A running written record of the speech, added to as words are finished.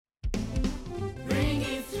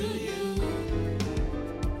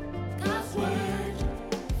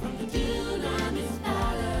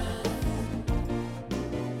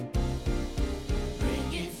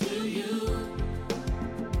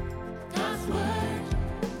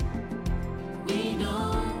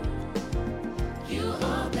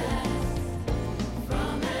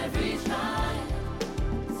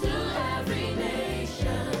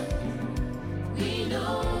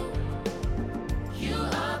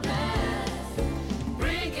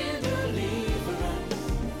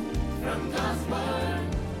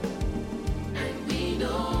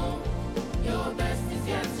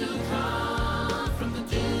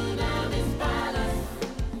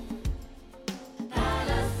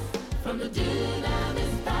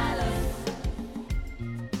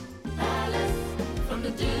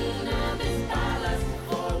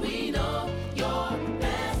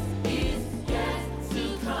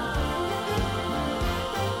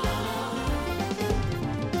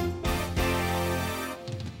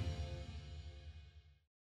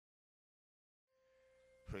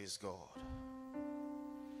Praise God.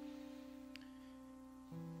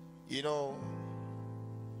 You know,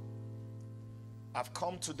 I've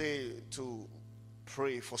come today to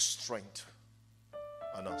pray for strength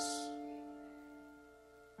on us.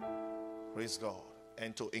 Praise God.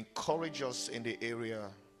 And to encourage us in the area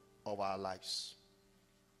of our lives.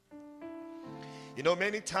 You know,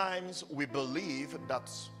 many times we believe that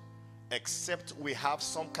except we have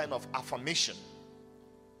some kind of affirmation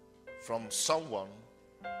from someone,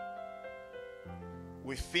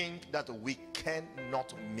 we think that we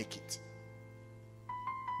cannot make it.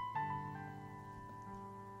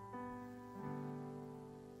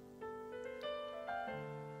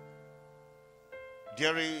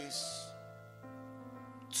 There is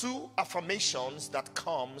two affirmations that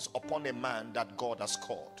comes upon a man that God has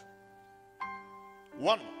called.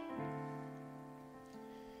 One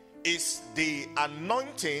is the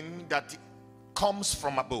anointing that comes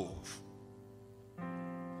from above.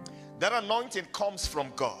 That anointing comes from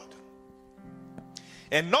God.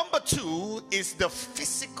 And number two is the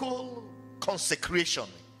physical consecration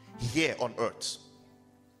here on earth.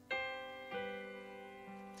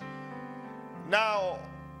 Now,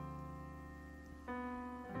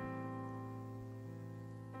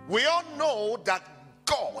 we all know that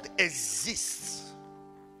God exists.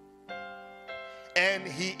 And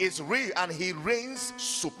he is real and he reigns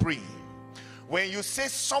supreme. When you say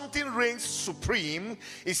something reigns supreme,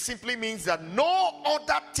 it simply means that no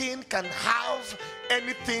other thing can have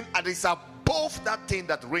anything that is above that thing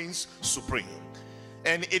that reigns supreme.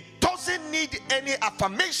 And it doesn't need any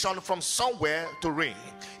affirmation from somewhere to reign.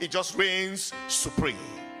 It just reigns supreme.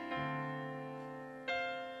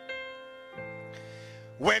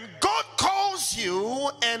 When God calls you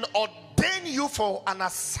and ordains you for an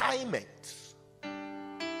assignment,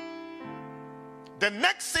 the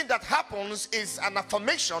next thing that happens is an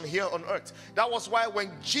affirmation here on earth. That was why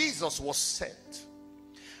when Jesus was sent,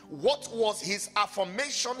 what was his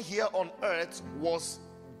affirmation here on earth was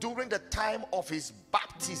during the time of his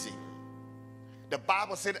baptism. The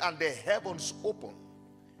Bible said, and the heavens opened,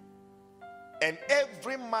 and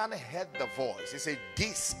every man heard the voice. He said,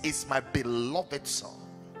 this is my beloved son,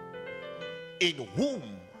 in whom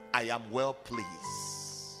I am well pleased.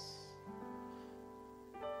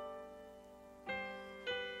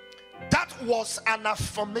 That was an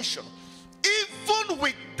affirmation. Even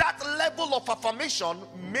with that level of affirmation,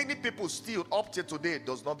 many people still up to today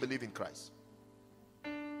does not believe in Christ.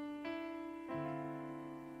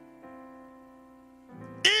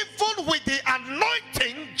 Even with the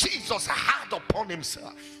anointing Jesus had upon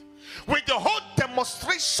himself, with the whole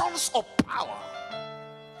demonstrations of power,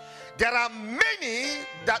 there are many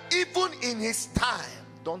that even in his time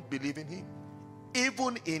don't believe in him,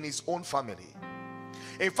 even in his own family.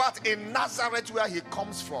 In fact, in Nazareth where he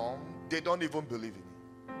comes from, they don't even believe in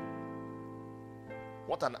him.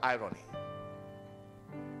 What an irony.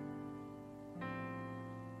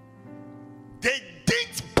 They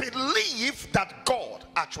didn't believe that God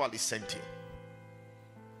actually sent him.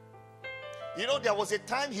 You know, there was a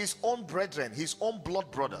time his own brethren, his own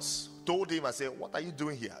blood brothers told him, I said, what are you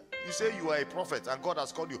doing here? You say you are a prophet and God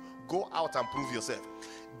has called you. Go out and prove yourself.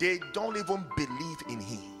 They don't even believe in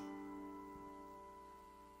him.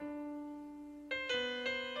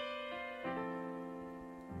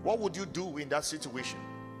 What would you do in that situation?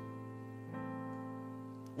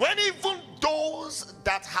 When even those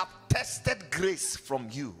that have tested grace from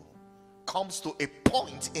you comes to a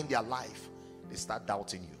point in their life, they start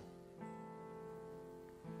doubting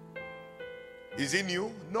you. Is it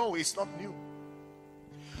new? No, it's not new.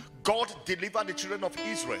 God delivered the children of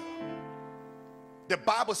Israel. The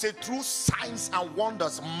Bible said through signs and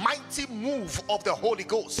wonders, mighty move of the Holy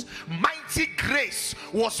Ghost, mighty grace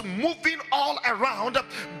was moving all around.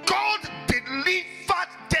 God delivered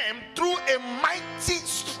them through a mighty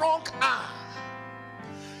strong arm,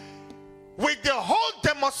 with the whole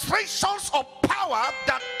demonstrations of power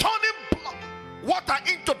that turning water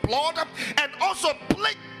into blood and also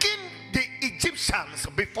plaguing the Egyptians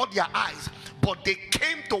before their eyes. But they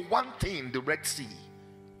came to one thing, the Red Sea,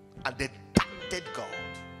 and they doubted God.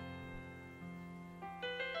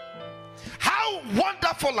 How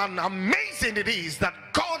wonderful and amazing it is that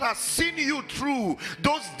God has seen you through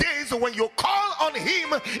those days when you call on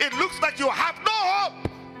him, it looks like you have no hope.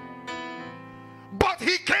 But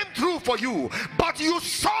he came through for you. But you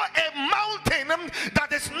saw a mountain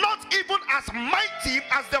that is not even as mighty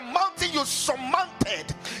as the mountain you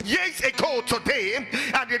surmounted years ago today,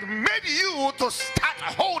 and it made you to start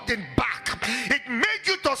holding back. It made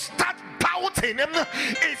you to start doubting.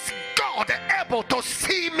 Is God able to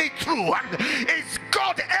see me through? Is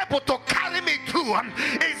God able to carry me through?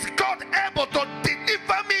 Is God able to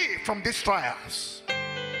deliver me from these trials. I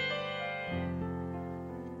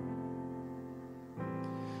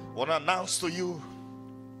want to announce to you,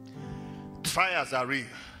 trials are real.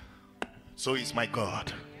 So is my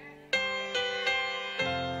God.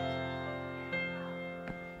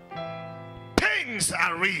 Pains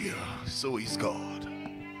are real. So is God.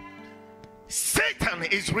 Satan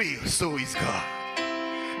is real. So is God.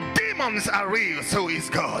 Demons are real. So is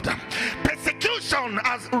God. Persecution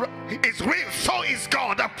is real. So is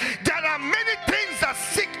God. There are many things that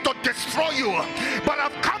seek to destroy you, but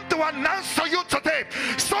I've come to announce to you today,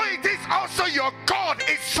 so it is also your God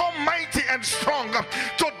is so mighty and strong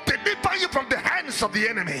to deliver you from the hands of the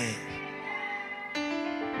enemy.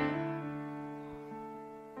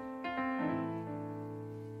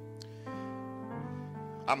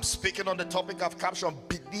 I'm speaking on the topic of caption,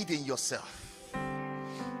 believe in yourself.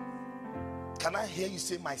 Can I hear you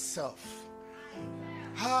say myself?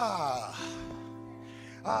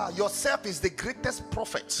 Yourself is the greatest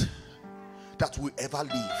prophet that will ever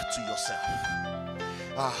live to yourself.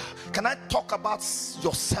 Can I talk about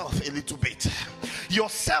yourself a little bit?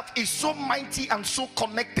 Yourself is so mighty and so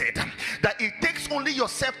connected that it takes only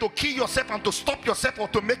yourself to kill yourself and to stop yourself or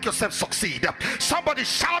to make yourself succeed. Somebody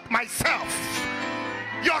shout myself.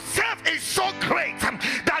 Yourself is so great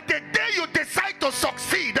that the day you decide to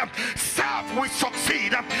succeed, self will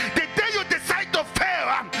succeed. The day you decide to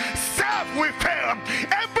fail, self will fail.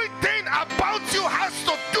 Everything about you has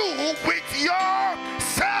to do with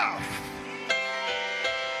yourself.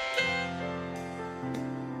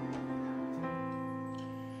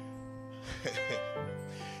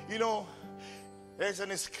 You know, there's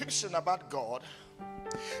an inscription about God.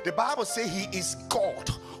 The Bible says he is God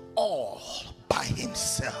all by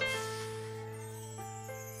himself.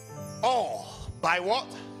 All by what?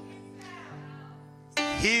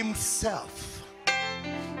 Himself.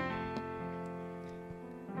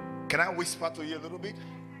 Can I whisper to you a little bit?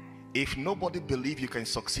 If nobody believes you can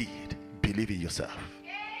succeed, believe in yourself.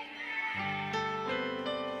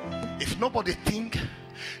 If nobody think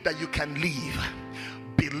that you can live,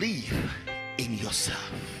 believe in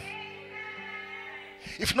yourself.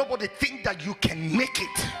 If nobody think that you can make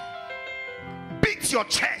it, beat your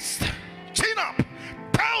chest, chin up,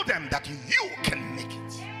 tell them that you can make it.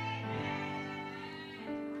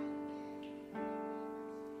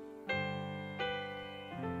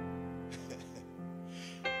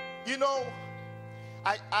 You know,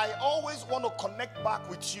 I always want to connect back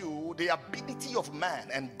with you the ability of man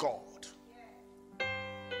and God.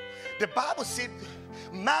 The Bible said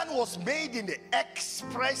man was made in the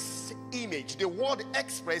express image. The word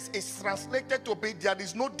express is translated to be there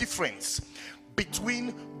is no difference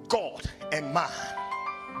between God and man.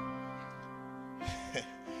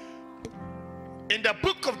 In the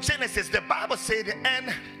book of Genesis, the Bible said,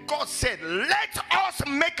 and God said, let us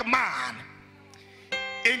make man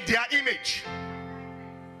in their image.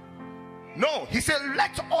 No, he said,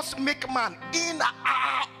 let us make man in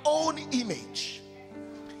our own image.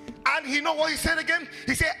 And you know what he said again?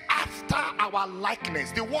 He said, after our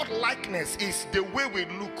likeness. The word likeness is the way we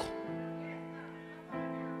look.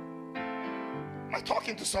 Am I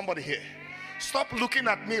talking to somebody here? Stop looking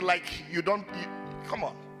at me like you don't. Come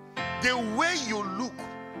on. The way you look.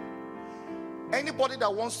 Anybody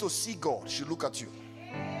that wants to see God should look at you.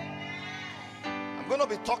 I'm going to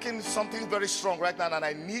be talking something very strong right now, and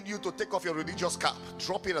I need you to take off your religious cap.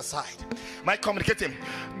 Drop it aside. Am I communicating?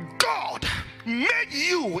 God made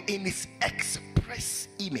you in his express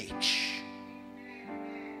image.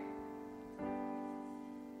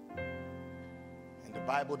 In the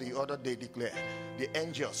Bible the other day declared, the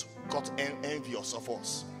angels got envious of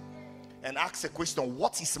us and asked a question,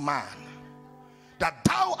 what is man that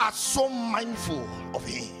thou art so mindful of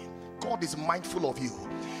him? God is mindful of you.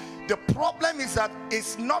 The problem is that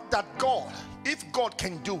it's not that God, if God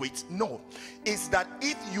can do it, no, it's that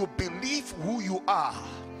if you believe who you are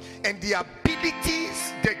and the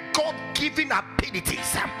abilities, the God-given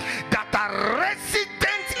abilities that are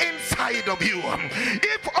resident inside of you,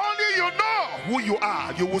 if only you know who you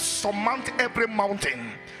are, you will surmount every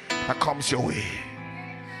mountain that comes your way.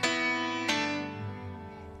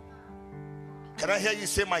 Can I hear you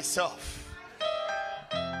say myself?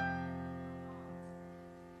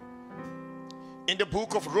 In the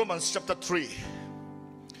book of Romans chapter 3,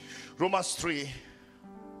 Romans 3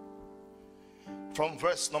 from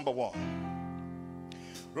verse number 1.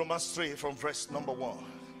 Romans 3 from verse number 1.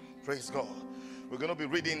 Praise God. We're going to be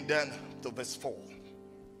reading then to verse 4.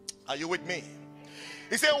 Are you with me?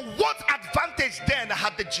 He said, what advantage then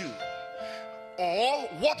had the Jew? Or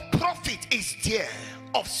what profit is there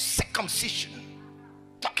of circumcision?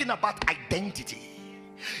 Talking about identity.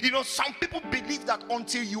 You know, some people believe that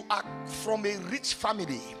until you are from a rich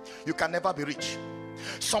family, you can never be rich.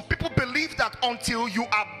 Some people believe that until you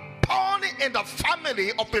are born in the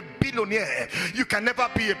family of a billionaire, you can never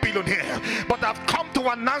be a billionaire. But I've come to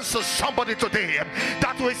announce to somebody today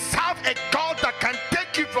that we serve a God that can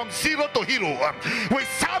take you from zero to hero. We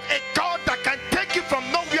serve a God that can take you from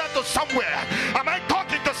nowhere to somewhere. Am I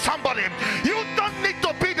talking to somebody? You don't need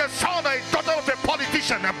to be the son or a daughter of a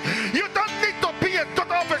politician. You don't need to be a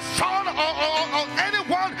daughter of a son or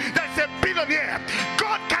anyone that's a billionaire.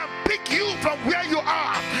 God can pick you from where you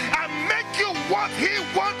are and make you what he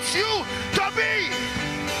wants you to be.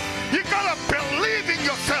 You gotta believe in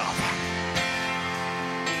yourself.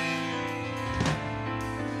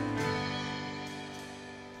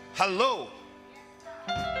 Hello.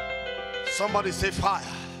 Somebody say fire.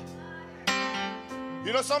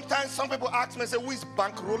 You know, sometimes some people ask me, say, who is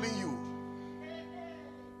bankrolling you?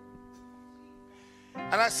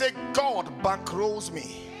 And I say, God bankrolls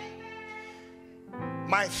me.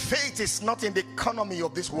 My faith is not in the economy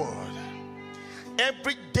of this world.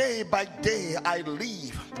 Every day by day I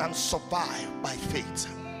live and survive by faith.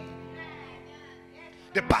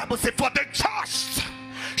 The Bible says, for the just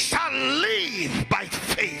shall live by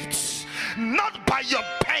faith, not by your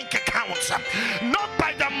bank accounts, not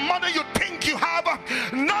by the money you think you have,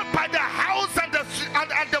 not by the house and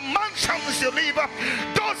the mansions you live.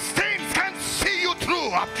 Those things can see you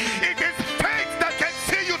through. It is faith that can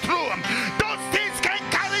see you through. Those things can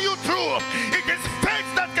carry you through. It is faith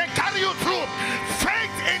that can carry you through.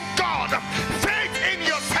 Faith in God, faith in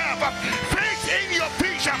yourself, faith in your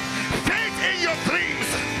vision, faith in your dreams.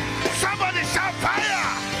 Somebody shout fire.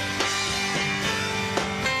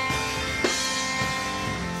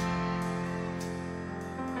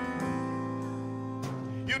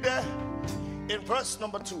 You there? In verse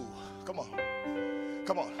number 2. Come on.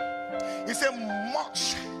 Come on. He said,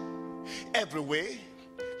 much every way,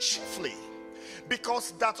 chiefly,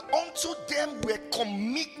 because that unto them were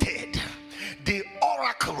committed the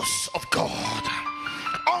oracles of God.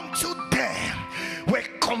 Unto them were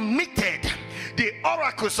committed the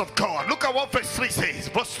oracles of God. Look at what verse 3 says.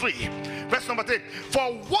 Verse 3. Verse number 3.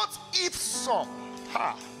 For what if some,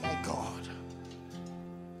 my God.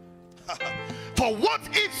 For what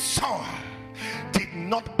if some did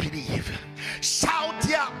not believe? Shall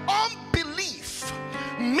their unbelief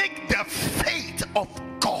make the faith of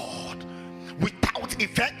God without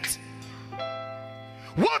effect?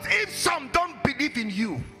 What if some don't believe in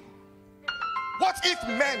you? What if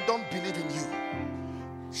men don't believe in you?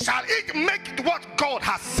 Shall it make what God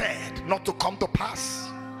has said not to come to pass?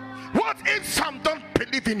 What if some don't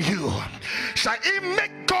believe in you? Shall it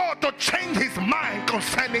make God to change his mind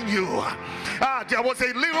concerning you? There was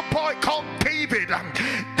a little boy called David.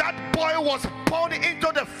 That boy was born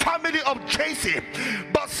into the family of Jesse,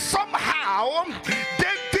 but somehow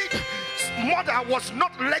David's mother was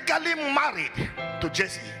not legally married to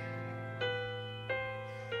Jesse.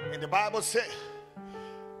 And the Bible says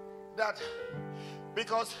that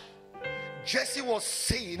because Jesse was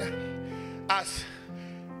seen as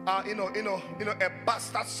a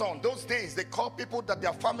bastard son. Those days they call people that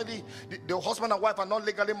their family, the husband and wife are not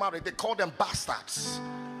legally married, they call them bastards.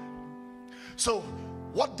 So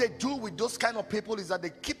what they do with those kind of people is that they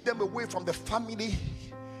keep them away from the family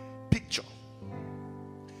picture.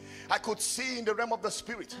 I could see in the realm of the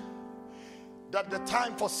spirit that the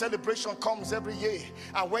time for celebration comes every year,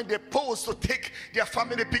 and when they pose to take their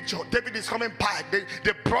family picture, David is coming by,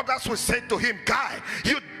 the brothers will say to him, guy,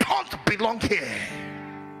 you don't belong here.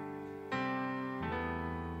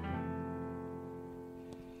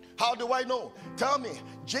 How do I know? Tell me.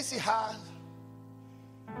 Jesse has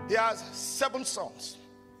 7 sons.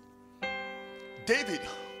 David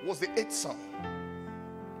was the 8th son,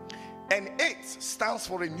 and 8 stands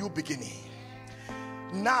for a new beginning.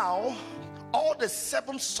 Now all the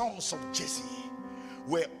 7 sons of Jesse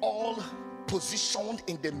were all positioned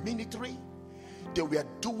in the military. They were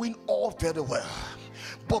doing all very well,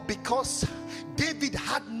 but because David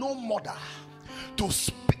had no mother to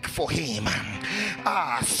speak for him,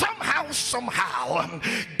 somehow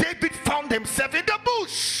David found himself in the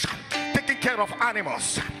bush taking care of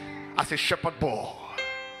animals as a shepherd boy.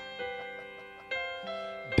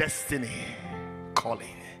 Destiny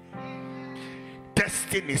calling,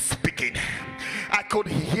 destiny speaking. I could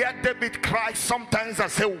hear David cry sometimes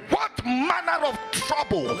and say, what manner of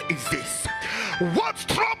trouble is this? What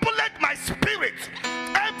troubleth my spirit?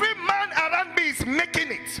 Every man around me is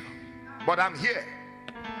making it, but I'm here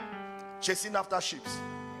chasing after sheep,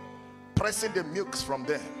 pressing the milks from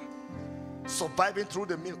them, surviving through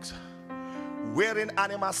the milks, wearing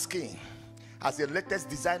animal skin as the latest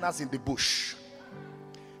designers in the bush.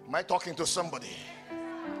 Am I talking to somebody?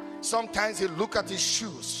 Sometimes he look at his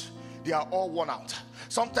shoes, they are all worn out.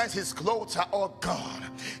 Sometimes his clothes are all gone.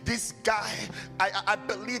 This guy, I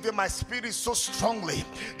believe in my spirit so strongly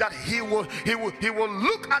that he will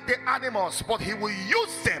look at the animals, but he will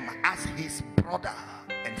use them as his brother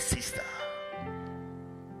and sister.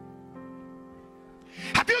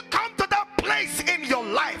 Have you come to that place in your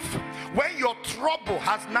life when your trouble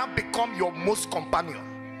has now become your most companion?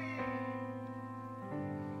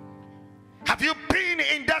 Have you been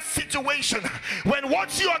in that situation when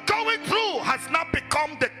what you are going through has now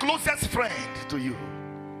become the closest friend to you?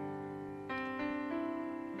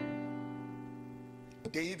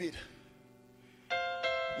 David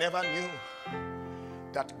never knew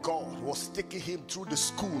that God was taking him through the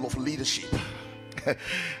school of leadership.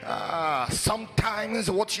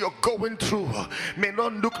 Sometimes what you're going through may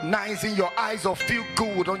not look nice in your eyes or feel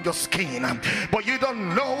good on your skin, but you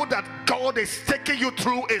don't know that God is taking you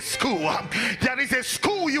through a school. There is a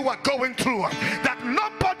school you are going through that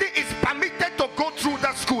nobody is permitted to go through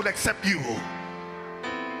that school except you.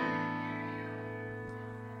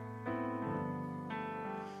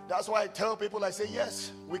 That's why I tell people, I say,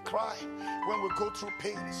 yes, we cry when we go through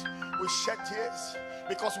pains, we shed tears,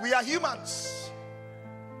 because we are humans.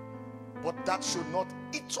 But that should not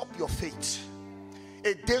eat up your faith.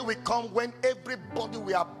 A day will come when everybody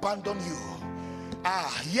will abandon you.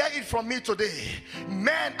 Hear it from me today.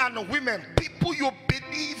 Men and women, people you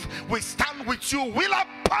believe will stand with you, will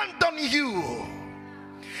abandon you.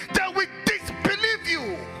 They will disbelieve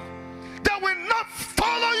you. They will not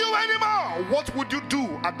follow you anymore. What would you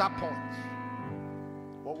do at that point?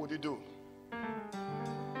 What would you do?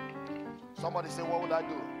 Somebody say, what would I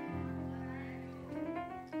do?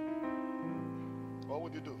 What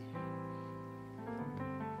would you do?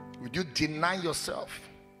 Would you deny yourself,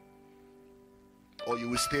 or you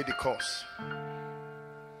will stay the course?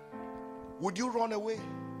 Would you run away,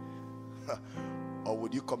 or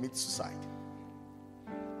would you commit suicide?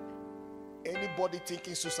 Anybody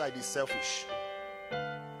thinking suicide is selfish.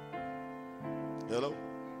 Hello?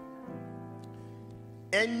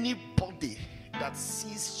 Anybody that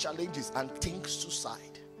sees challenges and thinks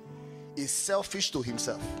suicide is selfish to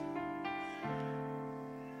himself.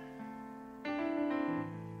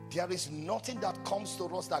 There is nothing that comes to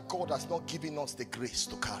us that God has not given us the grace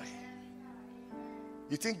to carry.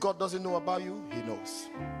 You think God doesn't know about you? He knows.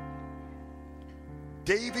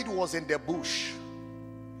 David was in the bush.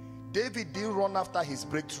 David didn't run after his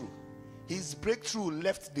breakthrough. His breakthrough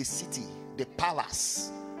left the city, the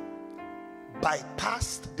palace,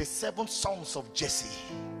 bypassed the 7 sons of Jesse.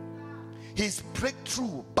 His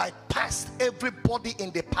breakthrough bypassed everybody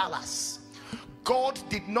in the palace. God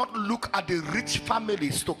did not look at the rich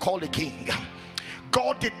families to call a king.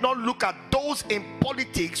 God did not look at those in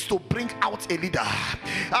politics to bring out a leader.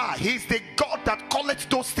 He's the God that calleth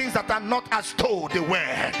those things that are not as though they were.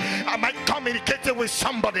 Am I communicating with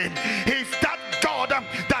somebody? He's that God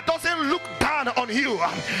that doesn't look down on you.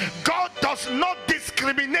 God does not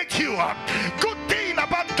discriminate you. Good thing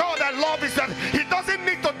about God I love is that he doesn't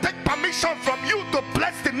need to take permission from you to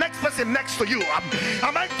bless the next person next to you.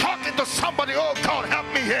 Am I talking to somebody? Oh God, help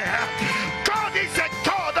me here. God is a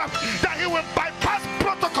God that he will bypass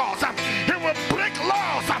protocols. He will break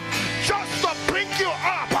laws just to bring you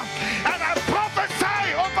up. And I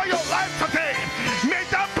prophesy over your life today. May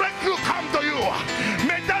that breakthrough come to you.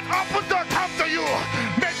 May that open door come to you.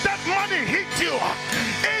 May that money hit you.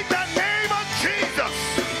 In the name of Jesus.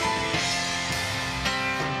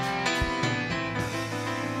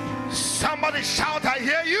 Somebody shout, I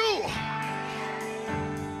hear you.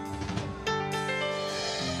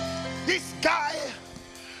 This guy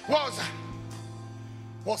was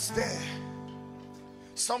there.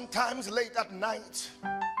 Sometimes late at night,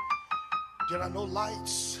 there are no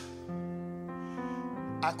lights.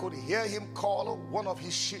 I could hear him call one of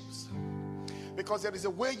his sheep, because there is a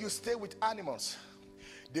way you stay with animals.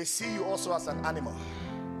 They see you also as an animal.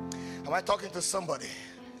 Am I talking to somebody?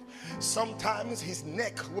 Sometimes his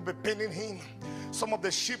neck will be paining him. Some of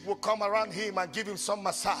the sheep will come around him and give him some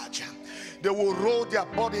massage. They will roll their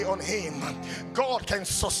body on him. God can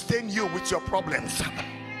sustain you with your problems.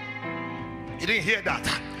 You didn't hear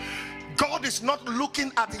that? God is not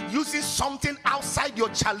looking at using something outside your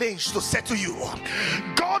challenge to settle you.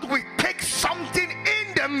 God will take something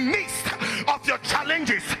in the midst of your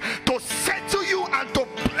challenges to settle you and to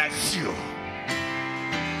bless you.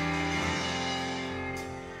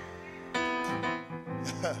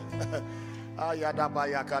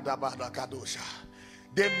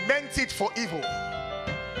 They meant it for evil,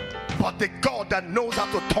 but the God that knows how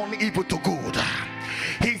to turn evil to good,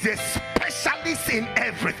 he's a specialist in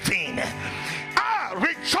everything.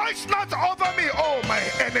 rejoice not over me, oh my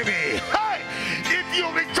enemy. Hey, if you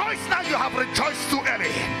rejoice now, you have rejoiced too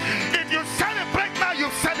early. If you celebrate now,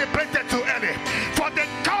 you've celebrated too early. For the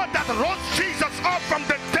God that rose Jesus up from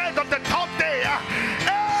the dead on the third day,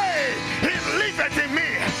 hey, he liveth in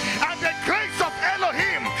me, and the grace of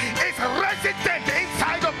Elohim is resident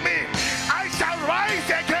inside of me. I shall rise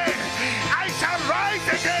again. I shall rise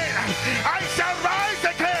again. I shall rise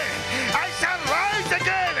again. I shall rise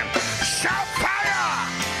again. Shout fire!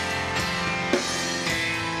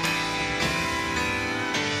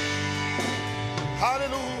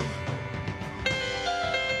 Hallelujah.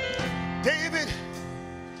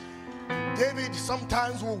 David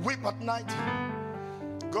sometimes will weep at night.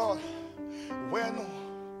 God, when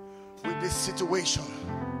will this situation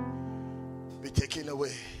be taken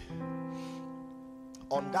away?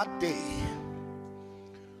 On that day,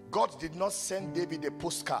 God did not send David a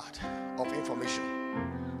postcard of information.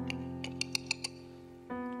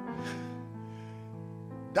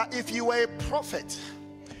 That if you were a prophet,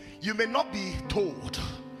 you may not be told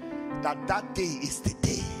that that day is the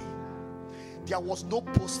day. There was no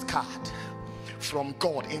postcard from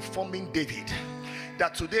God informing David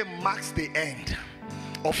that today marks the end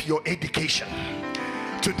of your education.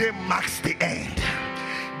 Today marks the end.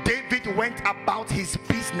 David went about his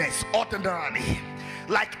business ordinarily,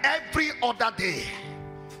 like every other day.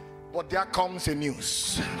 But there comes a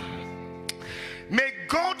news. May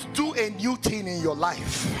God do a new thing in your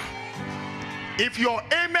life. If your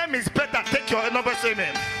amen is better, take your number, say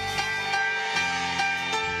amen.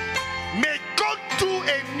 May God do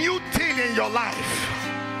a new thing in your life.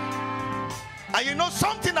 And you know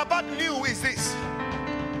something about new is this: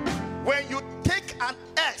 when you take an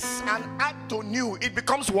S and add to new, it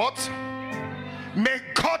becomes what? May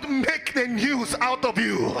God make the news out of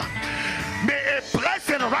you. May a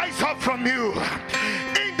blessing rise up from you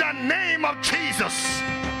in the name of Jesus.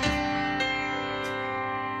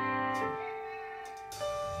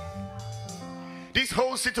 This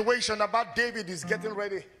whole situation about David is getting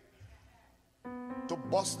ready to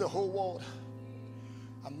bust the whole world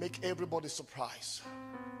and make everybody surprised.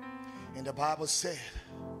 And the Bible said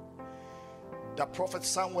that prophet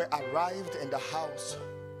Samuel arrived in the house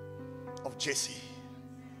of Jesse.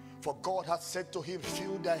 For God had said to him,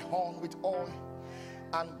 fill thy horn with oil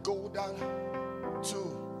and go down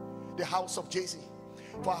to the house of Jesse.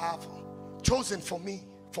 For I have chosen for me,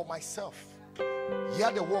 for myself,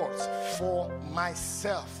 hear the words, for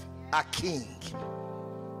myself a king.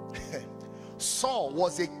 Saul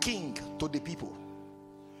was a king to the people.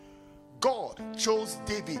 God chose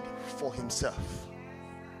David for himself.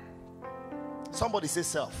 Somebody say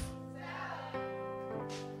self.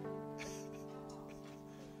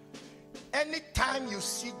 Anytime you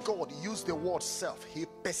see God use the word self, he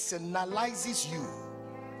personalizes you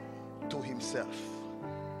to himself.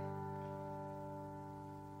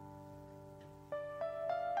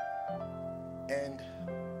 And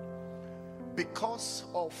because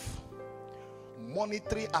of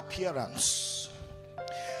monetary appearance,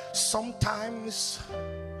 sometimes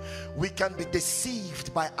we can be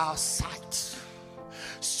deceived by our sight.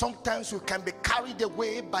 Sometimes we can be carried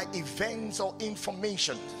away by events or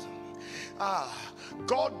information.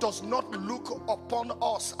 God does not look upon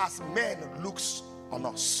us as man looks on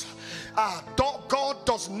us. God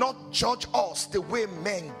does not judge us the way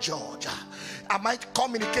men judge. Am I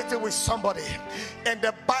communicating with somebody? And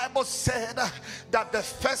the Bible said that the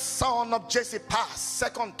first son of Jesse passed,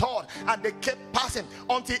 second, third, and they kept passing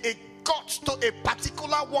until it got to a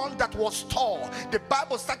particular one that was tall. The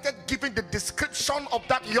Bible started giving the description of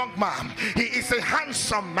that young man. He is a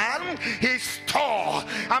handsome man. He's tall.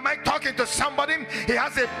 Am I talking to somebody? He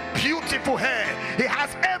has a beautiful hair. He has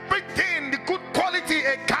everything, the good quality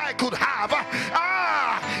a guy could have.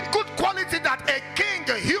 Good quality that a king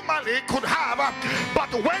humanly could have.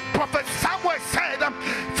 But when Prophet Samuel said,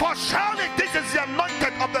 for surely this is the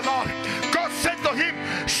anointed of the Lord, God said to him,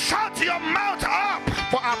 shut your mouth up,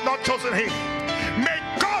 for I have not chosen him. May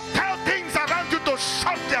God tell things around you to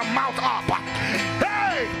shut their mouth up.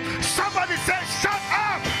 Hey, somebody say, shut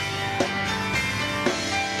up.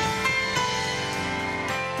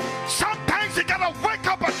 Sometimes you gotta wake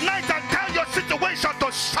up at night and tell your situation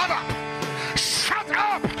to shut up. Shut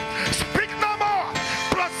up. Speak no more.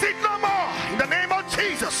 Proceed no more. In the name of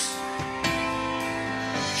Jesus.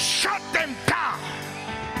 Shut them down.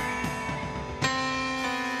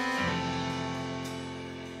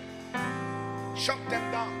 Shut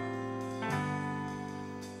them down.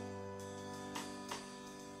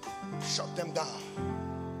 Shut them down.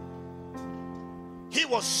 He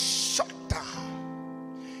was shut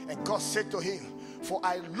down. And God said to him, for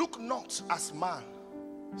I look not as man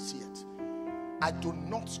see it, I do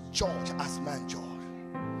not judge as man judge.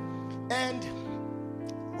 And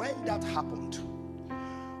when that happened,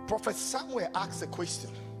 Prophet Samuel asked a question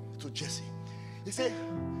to Jesse. He said,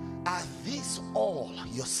 are these all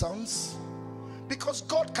your sons? Because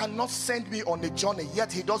God cannot send me on a journey,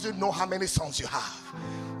 yet he doesn't know how many sons you have.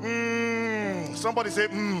 Somebody say,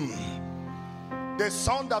 The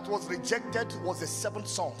son that was rejected was the seventh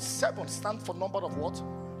son. 7 stands for number of what?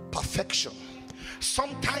 Perfection.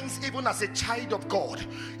 Sometimes even as a child of God,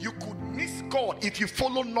 you could miss God if you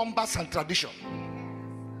follow numbers and tradition.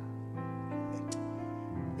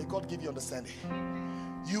 May God give you understanding.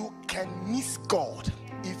 You can miss God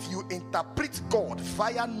if you interpret God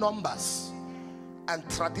via numbers and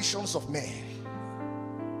traditions of men.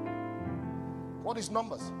 What is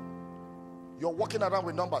numbers? You're walking around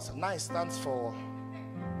with numbers. 9 stands for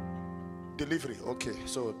delivery. Okay,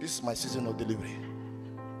 so this is my season of delivery.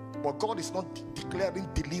 But God is not declaring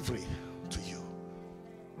delivery to you.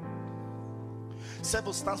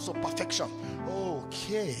 7 stands for perfection.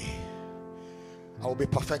 Okay, I will be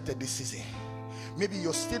perfected this season. Maybe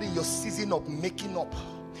you're still in your season of making up.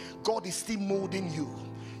 God is still molding you.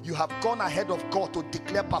 You have gone ahead of God to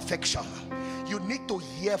declare perfection. You need to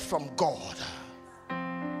hear from God.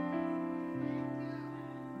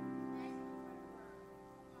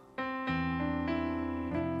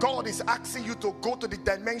 God is asking you to go to the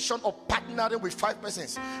dimension of partnering with 5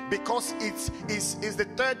 persons, because it's the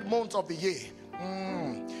 3rd month of the year.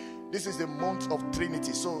 This is the month of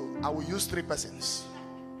Trinity, so I will use 3 persons.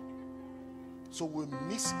 So we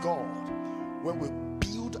miss God when we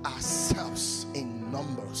build ourselves in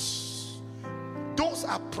numbers. Those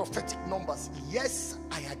are prophetic numbers. Yes,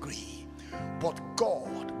 I agree. But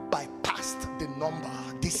God bypassed the number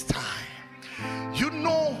this time. You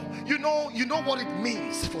know what it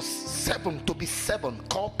means for 7 to be 7,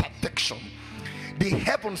 called perfection. The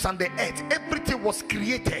heavens and the earth, everything was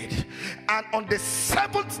created, and on the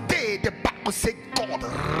 7th day the Bible said God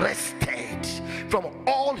rested from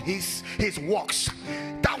all his works.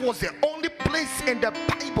 That was the only place in the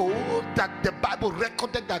Bible that the Bible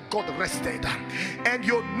recorded that God rested. And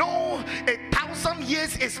 1,000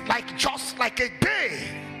 years is just like a day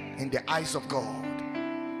in the eyes of God.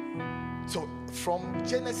 So from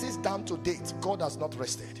Genesis down to date, God has not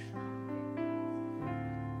rested.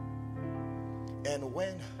 And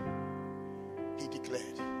when he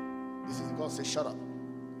declared, this is God said, shut up.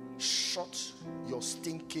 Shut your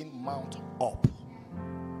stinking mouth up.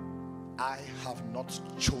 I have not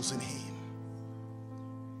chosen him.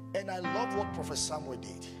 And I love what Prophet Samuel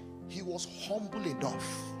did. He was humble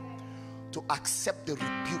enough to accept the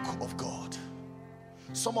rebuke of God.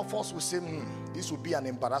 Some of us will say, this will be an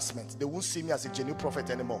embarrassment. They won't see me as a genuine prophet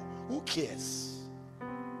anymore. Who cares?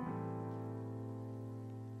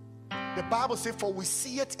 The Bible says, for we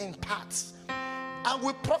see it in parts, and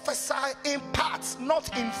we prophesy in parts,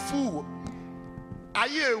 not in full. Are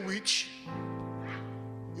you a witch?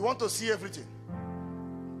 You want to see everything?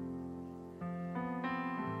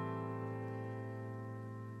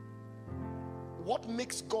 What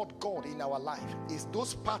makes God God in our life is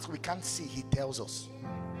those parts we can't see. He tells us.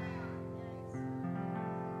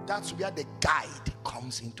 That's where the guide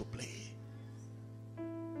comes into play.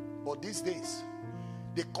 But these days,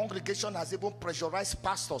 the congregation has even pressurized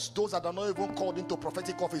pastors, those that are not even called into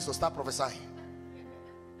prophetic office, to start prophesying.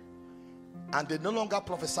 And they no longer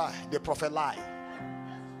prophesy, they prophet lie.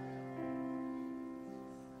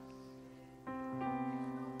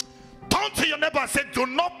 Turn to your neighbor and say, do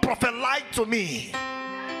not prophet lie to me.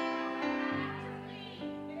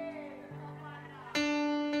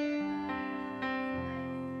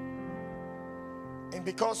 And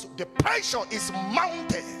because the pressure is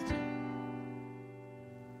mounted,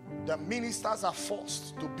 the ministers are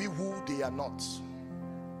forced to be who they are not.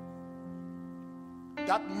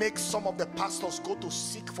 That makes some of the pastors go to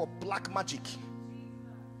seek for black magic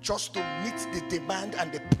just to meet the demand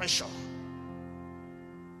and the pressure.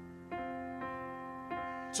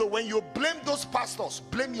 So when you blame those pastors,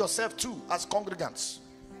 blame yourself too as congregants.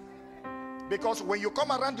 Because when you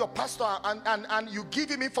come around your pastor and you give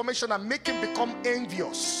him information and make him become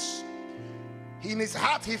envious, in his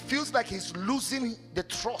heart he feels like he's losing the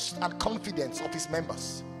trust and confidence of his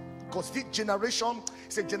members. Because this generation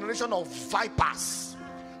is a generation of vipers.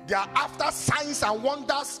 They are after signs and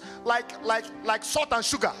wonders like salt and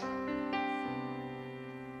sugar.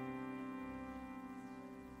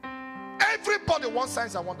 Everybody wants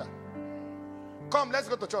signs and wonder. Come, let's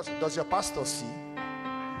go to church. Does your pastor see?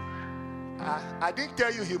 I didn't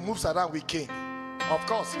tell you he moves around with Cain. Of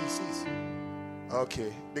course he sees.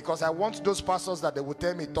 Okay, because I want those pastors that they will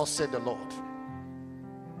tell me, thus said the Lord.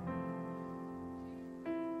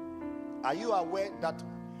 Are you aware that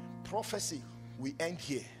prophecy we end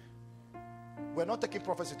here? We're not taking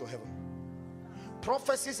prophecy to heaven.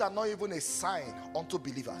 Prophecies are not even a sign unto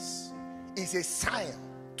believers. It's a sign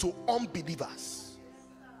to unbelievers.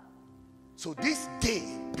 So this day,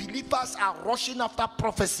 believers are rushing after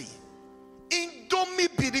prophecy.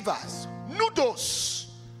 Indomie believers, noodles,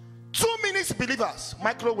 2 minutes believers,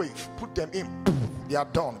 microwave, put them in, they are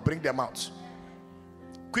done, bring them out.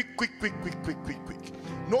 Quick.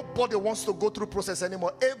 Nobody wants to go through process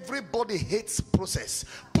anymore. Everybody hates process.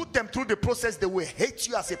 Put them through the process, they will hate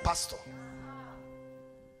you as a pastor.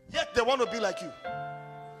 Yet they want to be like you.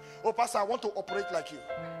 Oh, pastor, I want to operate like you.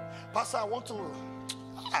 Pastor, I want to.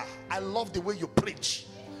 I love the way you preach.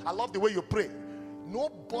 I love the way you pray.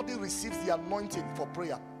 Nobody receives the anointing for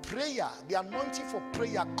prayer. The anointing for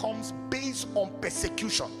prayer comes based on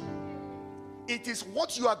persecution. It is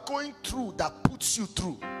what you are going through that puts you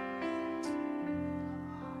through.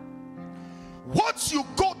 What you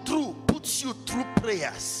go through puts you through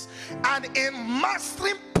prayers. And in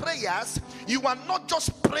mastering prayers, you are not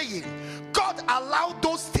just praying. God allowed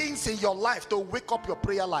those things in your life to wake up your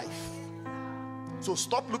prayer life. So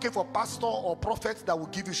stop looking for pastor or prophet that will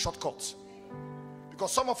give you shortcuts.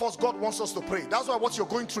 Because some of us, God wants us to pray. That's why what you're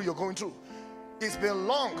going through, you're going through. It's been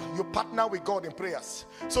long you partner with God in prayers.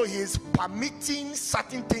 So he is permitting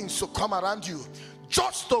certain things to come around you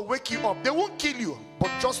just to wake you up. They won't kill you,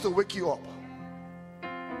 but just to wake you up.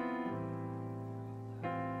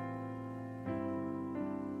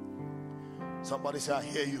 Somebody say, I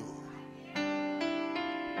hear you.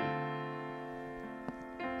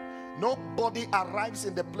 Nobody arrives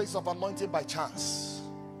in the place of anointing by chance.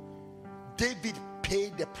 David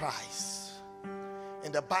paid the price.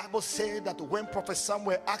 And the Bible said that when Prophet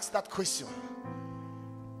Samuel asked that question,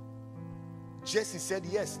 Jesse said,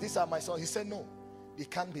 yes, these are my sons. He said, no, it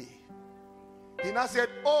can't be. He now said,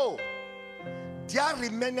 oh, there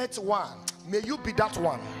remaineth one. May you be that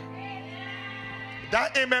one.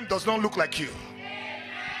 That amen does not look like you.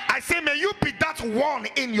 I say, may you be that one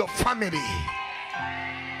in your family.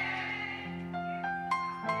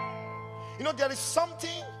 You know, there is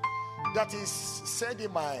something that is said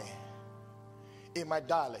in my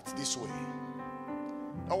dialect this way.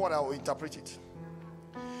 Not what I will interpret it.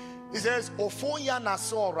 It says, Ofonya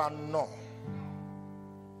Nasora no.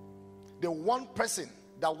 The one person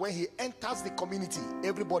that when he enters the community,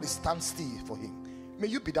 everybody stands still for him. May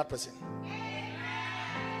you be that person.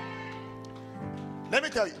 Let me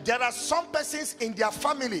tell you, there are some persons in their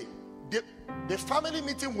family, the family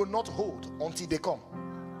meeting will not hold until they come.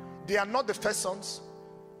 They are not the first sons.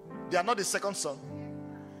 They are not the second son.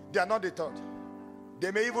 They are not the third.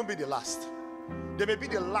 They may even be the last. They may be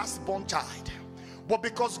the last born child. But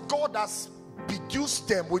because God has bedeused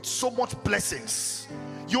them with so much blessings,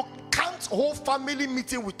 you can't hold family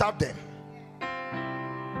meeting without them.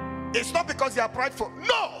 It's not because they are prideful.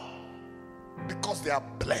 No! Because they are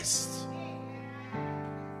blessed.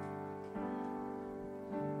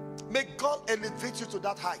 May God elevate you to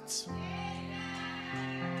that height.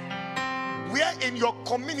 Where in your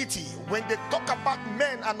community, when they talk about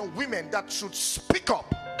men and women that should speak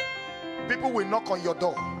up, people will knock on your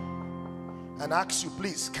door and ask you,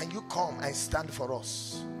 please, can you come and stand for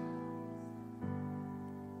us?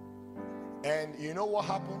 And you know what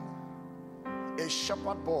happened? A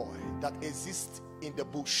shepherd boy that exists in the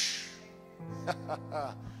bush.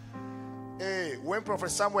 Hey, when Prophet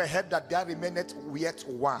Samuel heard that there remained yet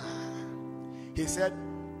one, he said,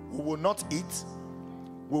 we will not eat,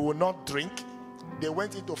 we will not drink. They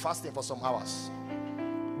went into fasting for some hours.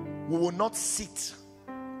 We will not sit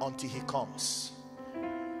until he comes.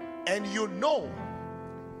 And you know,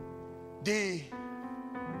 the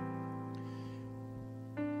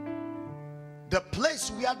place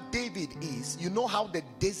where David is, you know how the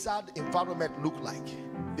desert environment look like,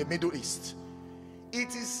 the Middle East.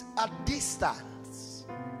 It is a distance,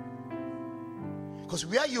 because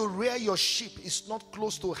where you rear your sheep is not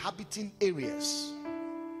close to habiting areas,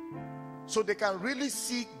 so they can really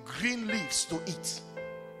see green leaves to eat.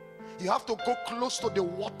 You have to go close to the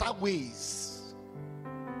waterways.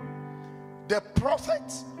 The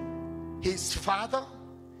prophet, his father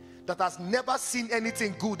that has never seen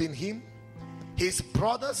anything good in him, his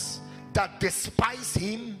brothers that despise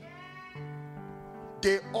him,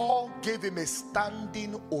 they all gave him a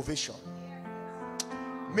standing ovation.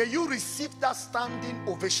 May you receive that standing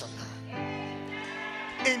ovation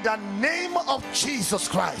in the name of Jesus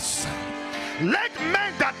Christ. Let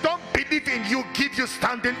men that don't believe in you give you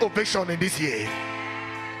standing ovation in this year.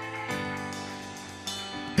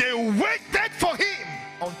 They waited for him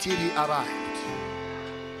until he arrived.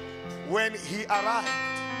 When he arrived,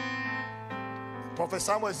 Prophet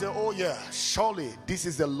Samuel said, oh yeah, surely this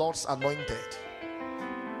is the Lord's anointed.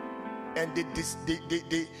 And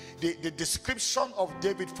the description of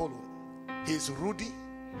David followed. He's ruddy,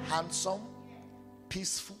 handsome,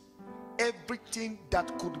 peaceful. Everything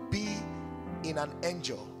that could be in an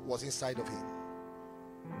angel was inside of him.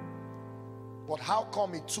 But how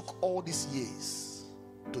come it took all these years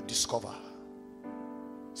to discover?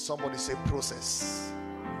 Somebody say process.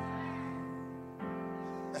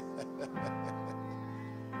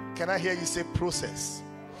 Can I hear you say process?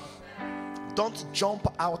 Don't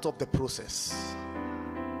jump out of the process.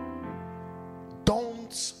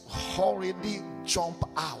 Don't hurriedly jump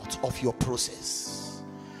out of your process.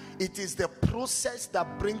 It is the process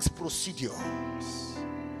that brings procedures.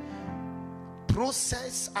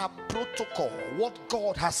 Process and protocol, what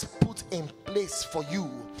God has put in place for you.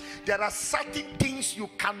 There are certain things you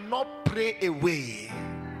cannot pray away.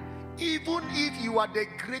 Even if you are the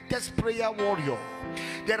greatest prayer warrior,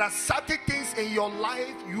 there are certain things in your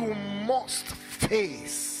life you must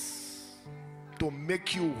face to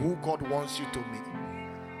make you who God wants you to be.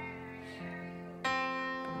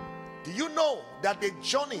 Do you know that the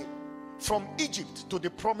journey from Egypt to the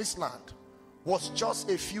promised land was just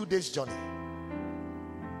a few days journey?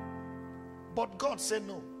 But God said,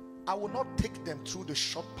 no, I will not take them through the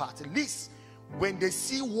short part. At least when they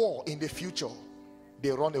see war in the future, they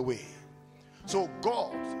run away. So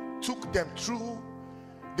God took them through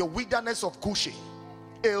the wilderness of Goshen,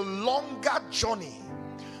 a longer journey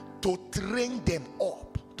to train them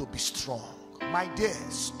up to be strong. My dear,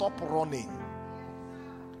 stop running.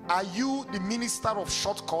 Are you the minister of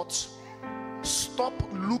shortcuts? Stop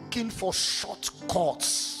looking for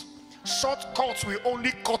shortcuts. Shortcuts will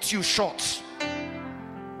only cut you short.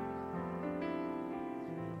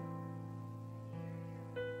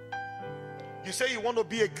 You say you want to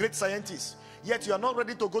be a great scientist, yet you are not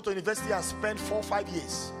ready to go to university and spend 4 or 5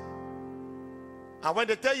 years. And when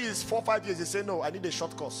they tell you it's 4 or 5 years, they say, no, I need a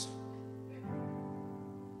short course.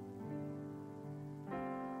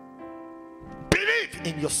 Believe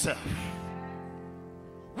in yourself.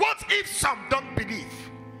 What if some don't believe?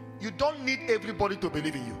 You don't need everybody to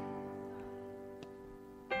believe in you.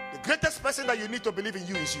 The greatest person that you need to believe in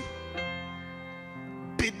you is you.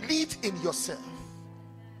 Believe in yourself.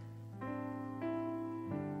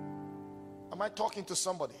 Am I talking to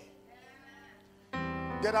somebody?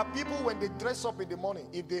 There are people, when they dress up in the morning,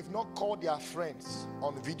 if they've not called their friends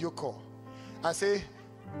on video call and say,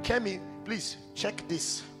 Kemi, please check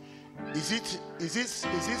this. Is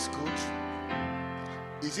this good?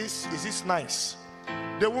 Is this nice?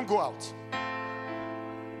 They won't go out.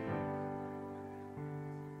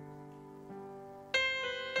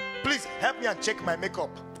 Please help me and check my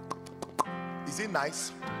makeup. Is it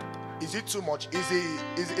nice? Is it too much? Is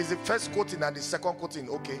the first coating and the second coating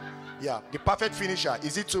okay? Yeah. The perfect finisher,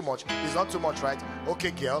 is it too much? It's not too much, right? Okay,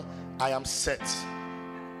 girl, I am set.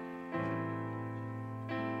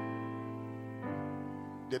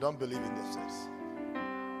 They don't believe in themselves.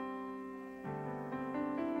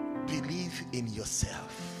 Believe in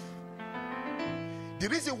yourself. The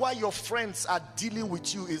reason why your friends are dealing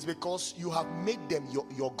with you is because you have made them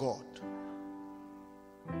your God.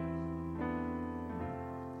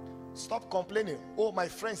 Stop complaining. Oh, my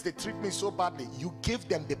friends, they treat me so badly. You gave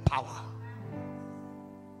them the power.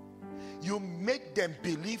 You make them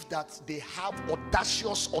believe that they have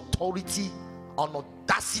audacious authority and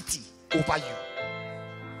audacity over you.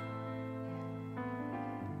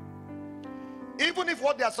 Even if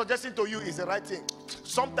what they are suggesting to you is the right thing,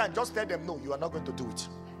 sometimes just tell them, no, you are not going to do it.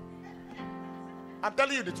 I'm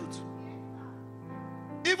telling you the truth.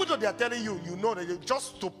 Even though they are telling you, you know that it's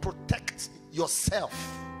just to protect yourself.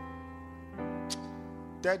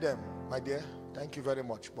 Tell them, my dear, thank you very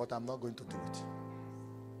much, but I'm not going to do it.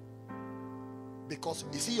 Because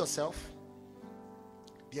you see yourself,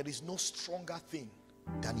 there is no stronger thing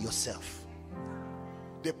than yourself.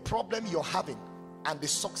 The problem you're having and the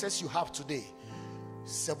success you have today,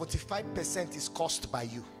 75% is caused by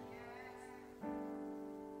you.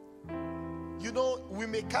 You know, we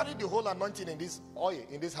may carry the whole anointing in this oil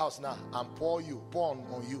in this house now and pour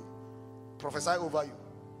on you, prophesy over you.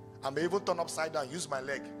 I may even turn upside down, use my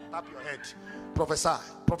leg, tap your head,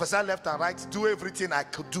 prophesy left and right, do everything I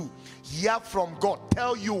could do, hear from God,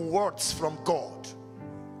 tell you words from God.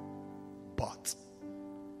 But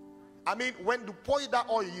I mean, when you pour that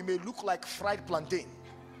oil, you may look like fried plantain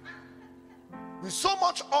with so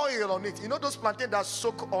much oil on it. You know those plantains that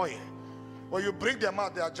soak oil, when you bring them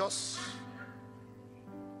out, they are just,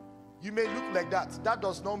 you may look like that. That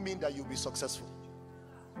does not mean that you'll be successful.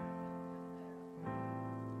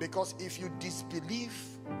 Because if you disbelieve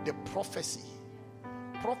the prophecy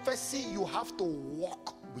Prophecy, you have to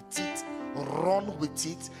walk with it, run with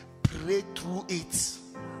it, pray through it.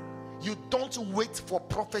 You don't wait for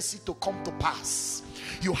prophecy to come to pass.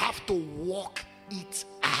 You have to walk it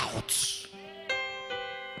out.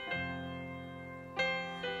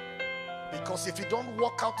 Because if you don't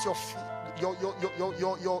walk out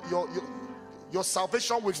your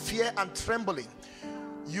salvation with fear and trembling,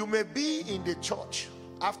 you may be in the church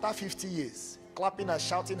after 50 years clapping and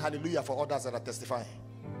shouting hallelujah for others that are testifying,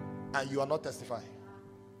 and you are not testifying.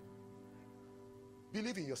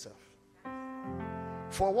 Believe in yourself.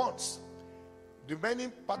 For once, the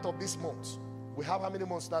remaining part of this month, we have how many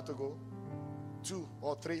months now to go? 2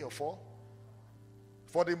 or 3 or 4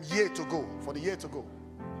 for the year to go. For the year to go.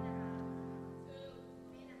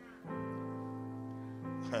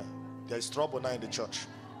 There is trouble now in the church.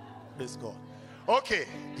 Praise God. Okay,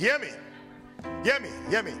 hear me. Hear me.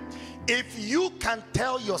 Hear me. If you can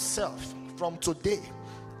tell yourself from today,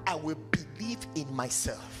 I will believe in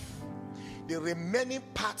myself, the remaining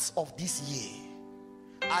parts of this year,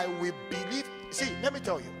 I will believe. See, let me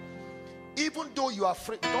tell you, even though you are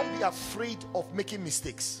afraid, don't be afraid of making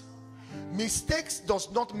mistakes. Mistakes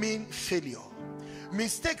does not mean failure.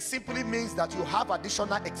 Mistake simply means that you have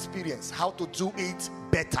additional experience how to do it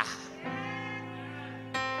better.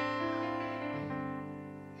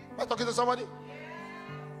 Am I talking to somebody?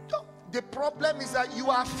 No. The problem is that you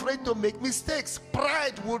are afraid to make mistakes.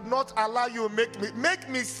 Pride would not allow you to make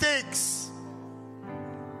mistakes.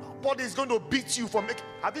 Nobody is going to beat you for making.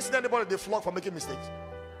 Have you seen anybody they flog for making mistakes?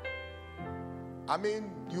 I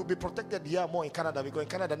mean, you'll be protected here more in Canada, because in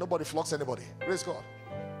Canada nobody flogs anybody. Praise God.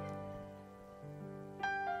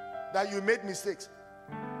 That you made mistakes.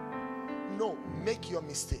 No, make your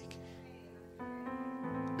mistake,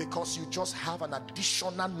 because you just have an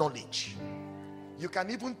additional knowledge. You can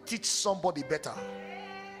even teach somebody better.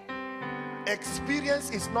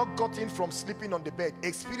 Experience is not gotten from sleeping on the bed.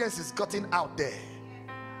 Experience is gotten out there.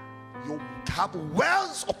 You have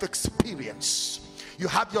wells of experience. You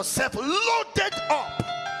have yourself loaded up,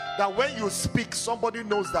 that when you speak, somebody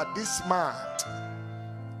knows that this man,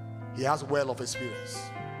 he has well of experience.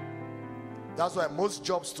 That's why most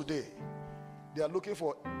jobs today, they are looking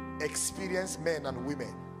for experienced men and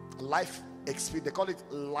women. Life experience, they call it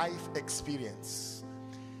life experience.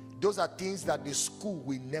 Those are things that the school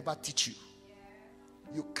will never teach you.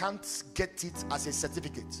 You can't get it as a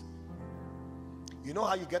certificate. You know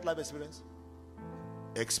how you get life experience?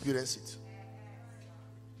 Experience it.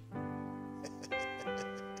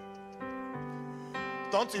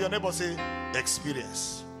 Turn to your neighbor, say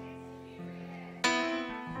experience.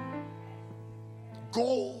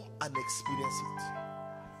 Go and experience it.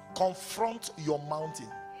 Confront your mountain.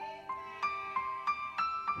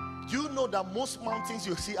 You know that most mountains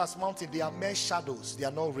you see as mountains, they are mere shadows, they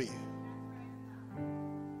are not real.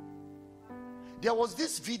 There was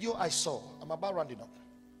this video I saw. I'm about rounding up.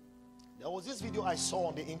 There was this video I saw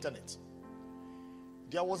on the internet.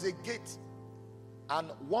 There was a gate,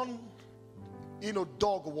 and one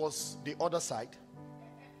dog was the other side.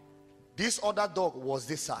 This other dog was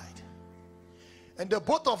this side. And the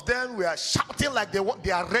both of them were shouting like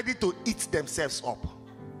they are ready to eat themselves up.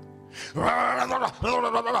 And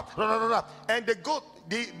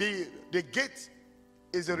the gate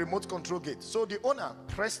is a remote control gate. So the owner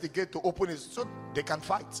pressed the gate to open it so they can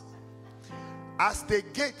fight. As the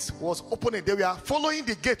gate was opening, they were following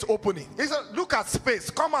the gate opening. He said, look at space,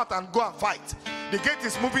 come out and go and fight. The gate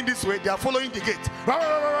is moving this way, they are following the gate.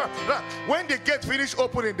 When the gate finished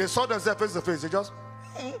opening, they saw themselves face to face. They just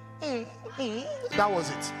that was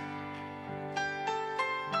it.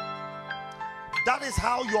 That is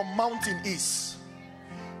how your mountain is.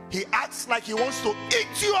 He acts like he wants to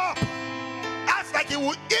eat you up. Acts like he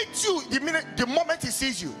will eat you the moment he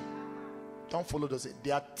sees you. Don't follow those.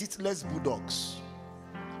 They are teethless bulldogs.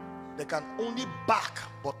 They can only bark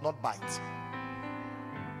but not bite.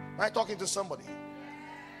 Am I talking to somebody?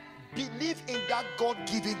 Believe in that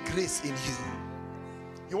God-given grace in you.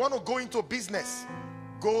 You want to go into business,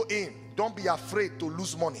 go in. Don't be afraid to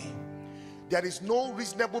lose money. There is no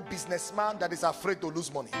reasonable businessman that is afraid to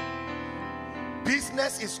lose money.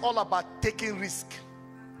 Business is all about taking risk.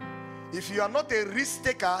 If you are not a risk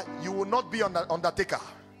taker, you will not be an undertaker.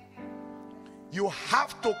 You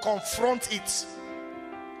have to confront it.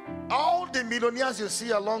 All the millionaires you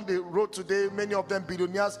see along the road today, many of them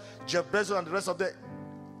billionaires, Jeff Bezos and the rest of them,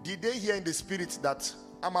 did they hear in the spirit that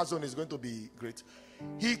Amazon is going to be great?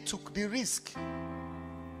 He took the risk.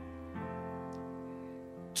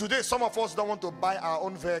 Today, some of us don't want to buy our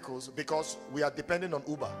own vehicles because we are depending on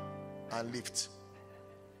Uber and Lyft.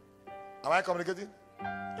 Am I communicating?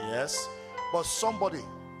 Yes. But somebody,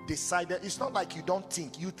 decided, it's not like you don't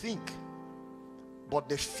think, you think. But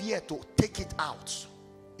the fear to take it out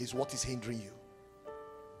is what is hindering you.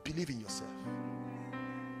 Believe in yourself.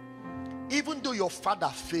 Even though your father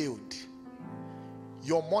failed,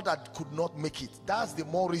 your mother could not make it. That's the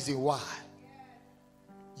more reason why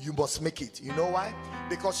you must make it. You know why?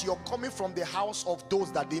 Because you're coming from the house of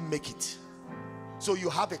those that didn't make it. So you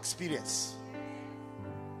have experience.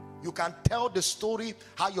 You can tell the story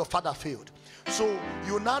how your father failed. So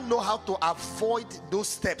you now know how to avoid those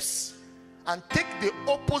steps and take the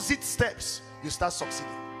opposite steps. You start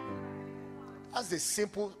succeeding. That's the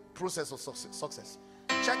simple process of success.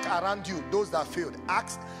 Check around you, those that failed.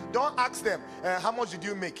 Don't ask them, how much did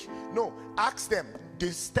you make? No, ask them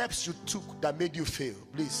the steps you took that made you fail.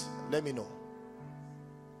 Please, let me know.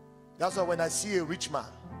 That's why when I see a rich man,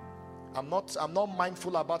 I'm not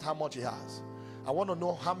mindful about how much he has. I want to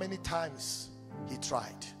know how many times he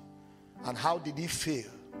tried and how did he fail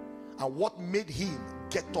and what made him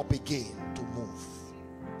get up again to move.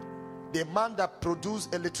 The man that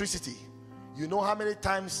produced electricity, you know how many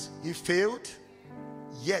times he failed,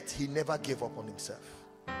 yet he never gave up on himself.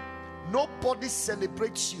 Nobody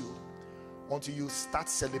celebrates you until you start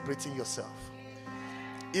celebrating yourself.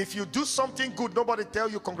 If you do something good, nobody tell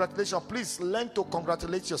you congratulations. Please learn to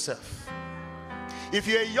congratulate yourself. If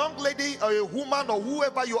you're a young lady or a woman or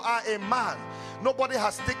whoever you are, a man, nobody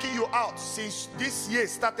has taken you out since this year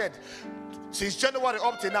started, since January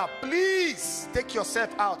up to now. Please take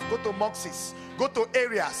yourself out. Go to Moxie's, go to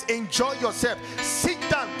areas, enjoy yourself, sit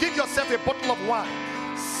down, give yourself a bottle of wine.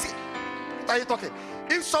 What are you talking?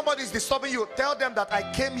 If somebody is disturbing you, tell them that I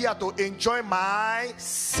came here to enjoy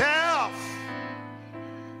myself.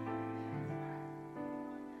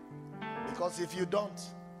 Because if you don't,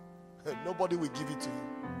 nobody will give it to you.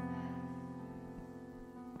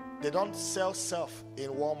 They don't sell self in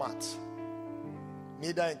Walmart,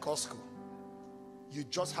 neither in Costco. You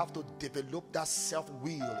just have to develop that self-will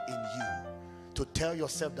in you to tell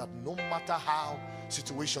yourself that no matter how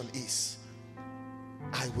situation is,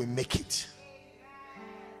 I will make it.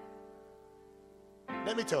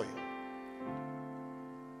 Let me tell you,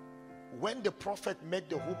 when the prophet met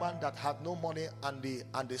the woman that had no money and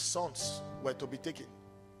the sons were to be taken,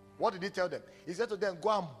 what did he tell them? He said to them, go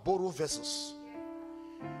and borrow vessels.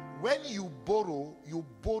 When you borrow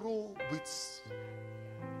with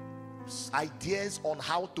ideas on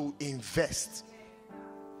how to invest.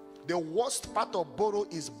 The worst part of borrow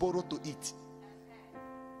is borrow to eat.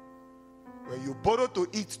 When you borrow to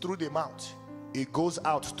eat through the mouth, it goes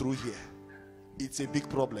out through here. It's a big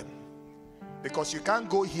problem. Because you can't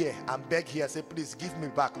go here and beg here, say, please give me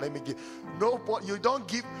back, let me give. No, but you don't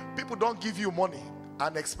give, people don't give you money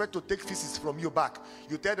and expect to take feces from you back.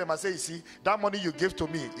 You tell them, I say, you see, that money you gave to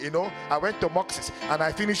me, you know, I went to Moxie's and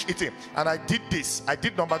I finished eating and I did this, I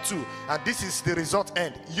did number 2, and this is the result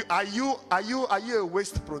end. Are you a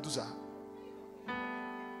waste producer?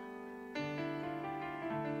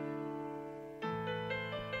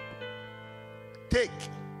 Take,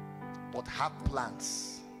 but have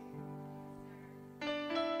plans.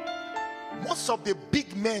 Most of the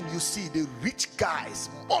big men you see, the rich guys,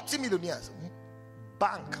 multimillionaires,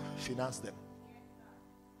 bank financed them.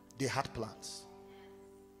 They had plans.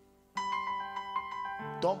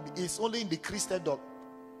 It's only in the Christendom.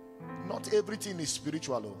 Not everything is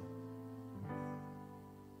spiritual.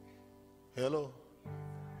 Hello.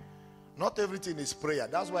 Not everything is prayer.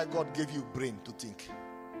 That's why God gave you brain to think.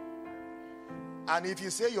 And if you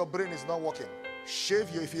say your brain is not working, shave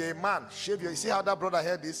your, if you're a man, shave your, you see how that brother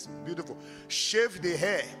hair is beautiful. Shave the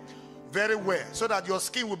hair very well so that your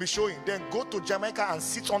skin will be showing. Then go to Jamaica and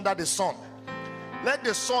sit under the sun. Let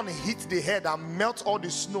the sun hit the head and melt all the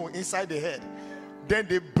snow inside the head. Then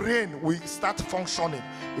the brain will start functioning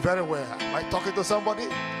very well. Am I talking to somebody?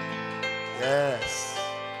 Yes.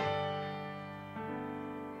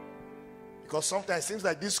 Because sometimes it seems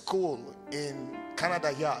like this cold in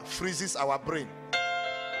Canada here freezes our brain.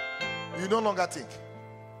 You no longer think.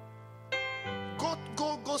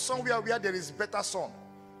 Go somewhere where there is better sun.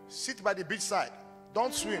 Sit by the beach side.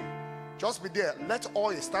 Don't swim. Just be there. Let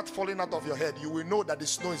oil start falling out of your head. You will know that the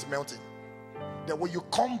snow is melting. Then when you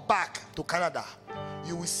come back to Canada,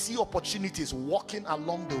 you will see opportunities walking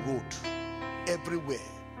along the road everywhere.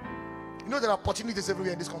 You know there are opportunities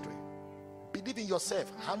everywhere in this country. Believe in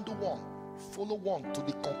yourself. Handle one. Follow one to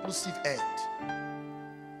the conclusive end.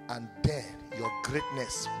 And then your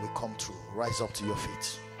greatness will come true. Rise up to your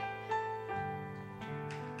feet.